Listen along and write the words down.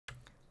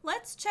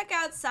Let's check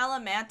out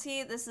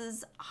Salamati. This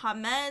is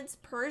Hamed's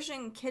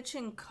Persian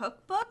Kitchen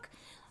Cookbook.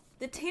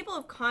 The table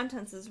of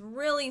contents is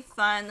really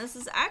fun. This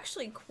is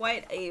actually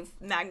quite a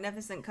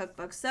magnificent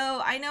cookbook.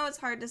 So I know it's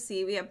hard to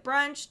see. We have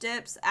brunch,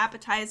 dips,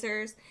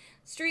 appetizers,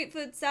 street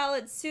food,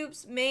 salads,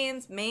 soups,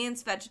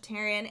 mains,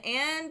 vegetarian,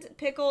 and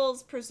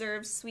pickles,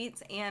 preserves,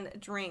 sweets, and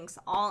drinks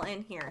all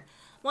in here.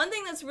 One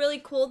thing that's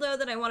really cool though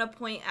that I want to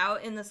point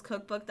out in this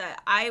cookbook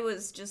that I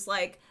was just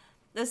like,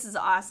 this is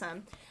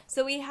awesome.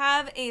 So we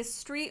have a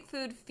street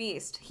food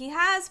feast. He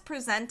has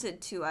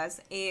presented to us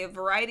a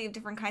variety of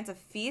different kinds of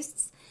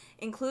feasts,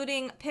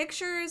 including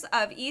pictures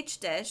of each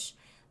dish,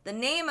 the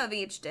name of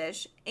each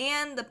dish,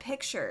 and the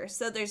picture.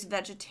 So there's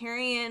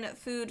vegetarian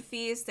food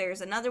feast.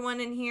 There's another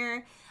one in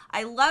here.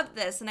 I love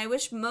this, and I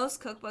wish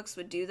most cookbooks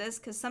would do this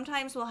because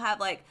sometimes we'll have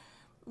like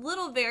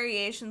little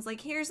variations,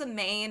 like here's a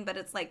main, but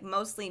it's like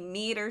mostly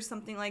meat or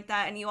something like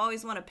that, and you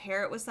always want to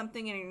pair it with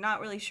something and you're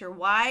not really sure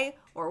why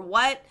or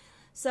what.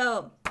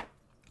 So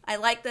I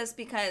like this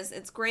because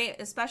it's great,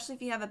 especially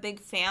if you have a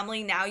big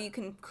family. Now you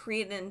can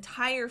create an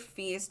entire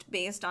feast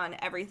based on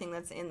everything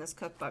that's in this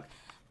cookbook.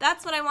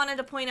 That's what I wanted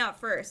to point out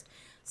first.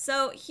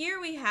 So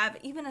here we have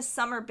even a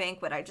summer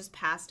banquet. I just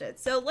passed it.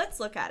 So let's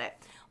look at it.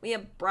 We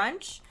have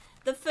brunch.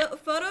 The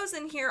photos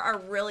in here are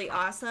really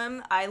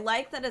awesome. I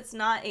like that it's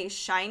not a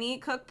shiny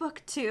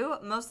cookbook too,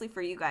 mostly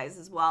for you guys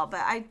as well,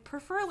 but I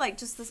prefer like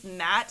just this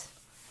matte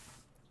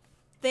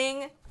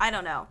thing. I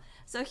don't know.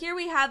 So here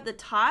we have the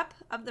top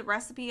of the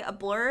recipe, a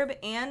blurb,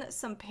 and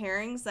some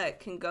pairings that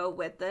can go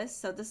with this.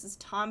 So this is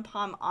tom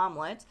pom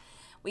omelet.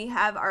 We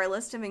have our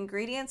list of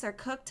ingredients, our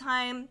cook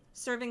time,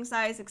 serving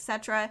size,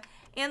 etc.,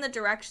 and the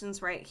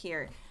directions right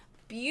here.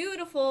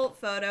 Beautiful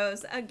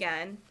photos.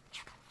 Again,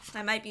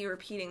 I might be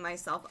repeating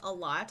myself a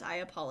lot. I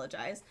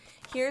apologize.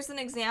 Here's an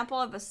example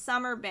of a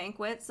summer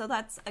banquet. So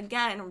that's,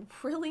 again,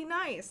 really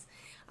nice.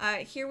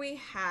 Here we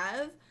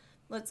have,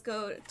 let's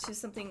go to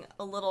something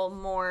a little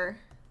more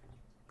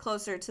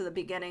closer to the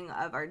beginning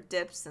of our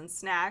dips and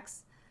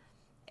snacks.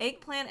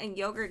 Eggplant and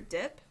yogurt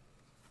dip.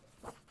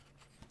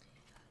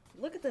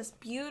 Look at this,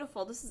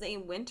 beautiful. This is a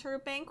winter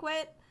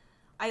banquet.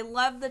 I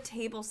love the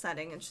table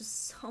setting. It's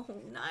just so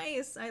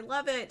nice. I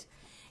love it.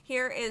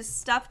 Here is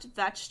stuffed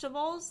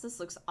vegetables.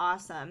 This looks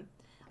awesome.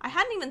 I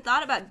hadn't even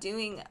thought about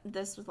doing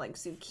this with like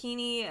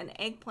zucchini and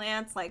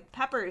eggplants, like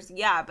peppers.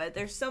 Yeah, but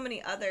there's so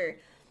many other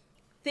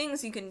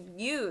things you can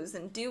use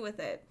and do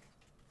with it.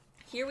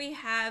 Here we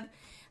have,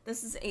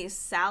 this is a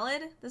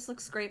salad. This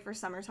looks great for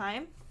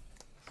summertime.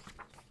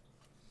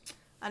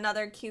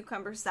 Another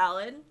cucumber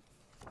salad.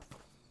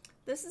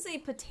 This is a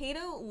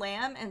potato,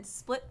 lamb, and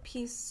split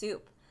pea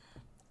soup.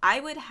 I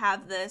would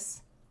have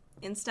this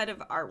instead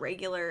of our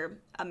regular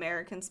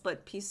American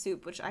split pea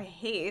soup, which I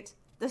hate.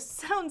 This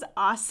sounds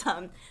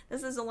awesome.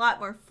 This is a lot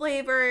more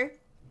flavor.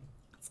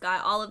 It's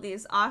got all of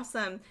these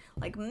awesome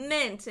like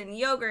mint and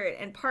yogurt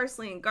and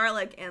parsley and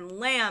garlic and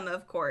lamb,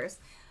 of course.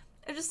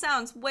 It just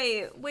sounds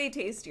way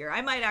tastier.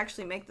 I might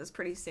actually make this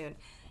pretty soon.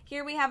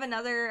 Here we have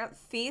another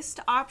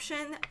feast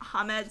option,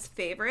 Hamed's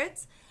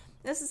favorites.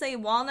 This is a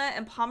walnut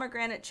and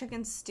pomegranate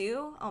chicken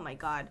stew. Oh my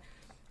god,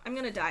 I'm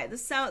gonna die.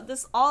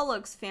 This all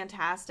looks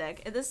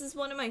fantastic. This is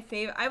one of my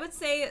favorite. I would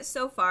say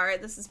so far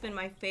this has been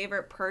my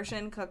favorite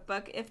Persian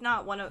cookbook, if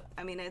not one of.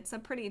 I mean, it's a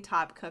pretty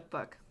top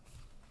cookbook.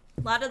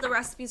 A lot of the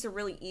recipes are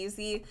really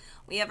easy.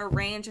 We have a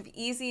range of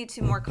easy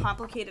to more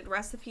complicated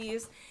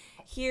recipes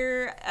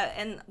here,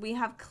 and we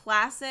have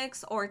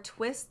classics or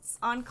twists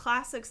on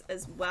classics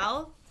as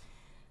well.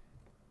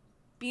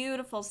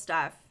 Beautiful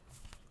stuff.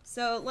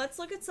 So let's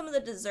look at some of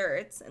the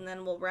desserts and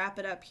then we'll wrap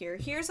it up here.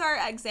 Here's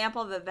our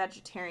example of a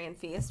vegetarian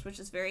feast, which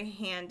is very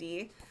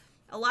handy.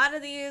 A lot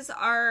of these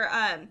are,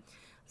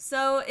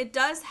 so it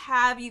does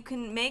have, you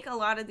can make a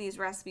lot of these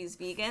recipes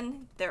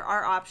vegan. There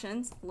are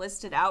options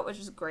listed out, which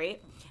is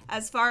great.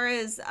 As far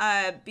as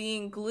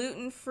being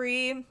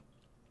gluten-free,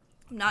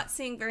 I'm not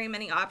seeing very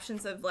many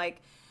options of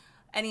like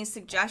any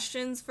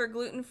suggestions for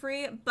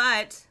gluten-free,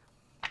 but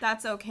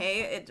that's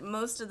okay.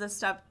 Most of the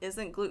stuff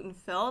isn't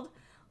gluten-filled.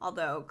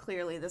 Although,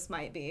 clearly this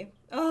might be.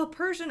 Oh,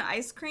 Persian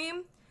ice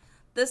cream.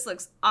 This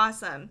looks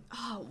awesome.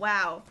 Oh,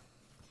 wow.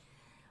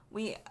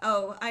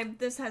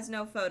 This has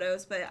no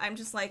photos, but I'm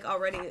just like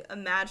already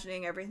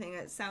imagining everything.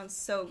 It sounds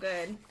so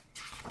good.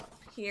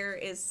 Here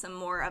is some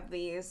more of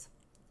these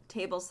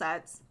table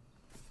sets.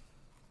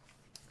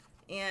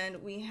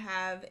 And we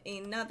have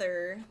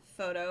another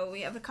photo.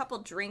 We have a couple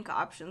drink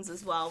options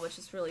as well, which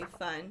is really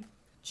fun.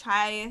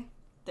 Chai,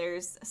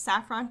 there's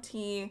saffron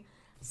tea,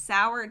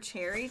 sour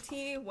cherry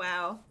tea.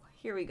 Wow,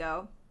 here we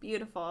go.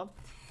 Beautiful.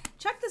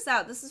 Check this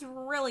out. This is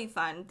really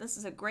fun. This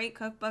is a great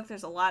cookbook.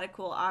 There's a lot of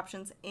cool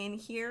options in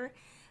here.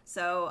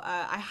 So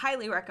I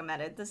highly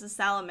recommend it. This is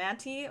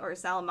Salamati or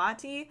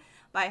Salamati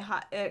by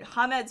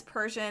Hamed's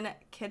Persian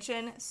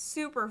Kitchen.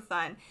 Super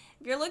fun.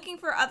 If you're looking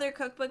for other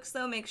cookbooks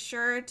though, make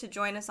sure to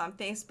join us on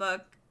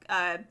Facebook,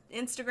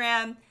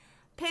 Instagram,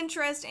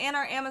 Pinterest, and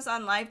our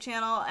Amazon Live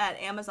channel at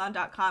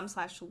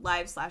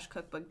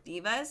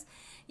amazon.com/live/cookbookdivas.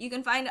 You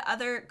can find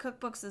other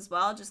cookbooks as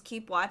well. Just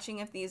keep watching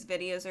if these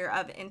videos are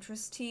of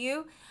interest to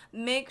you.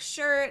 Make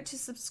sure to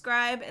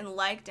subscribe and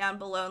like down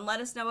below and let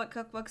us know what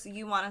cookbooks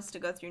you want us to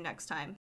go through next time.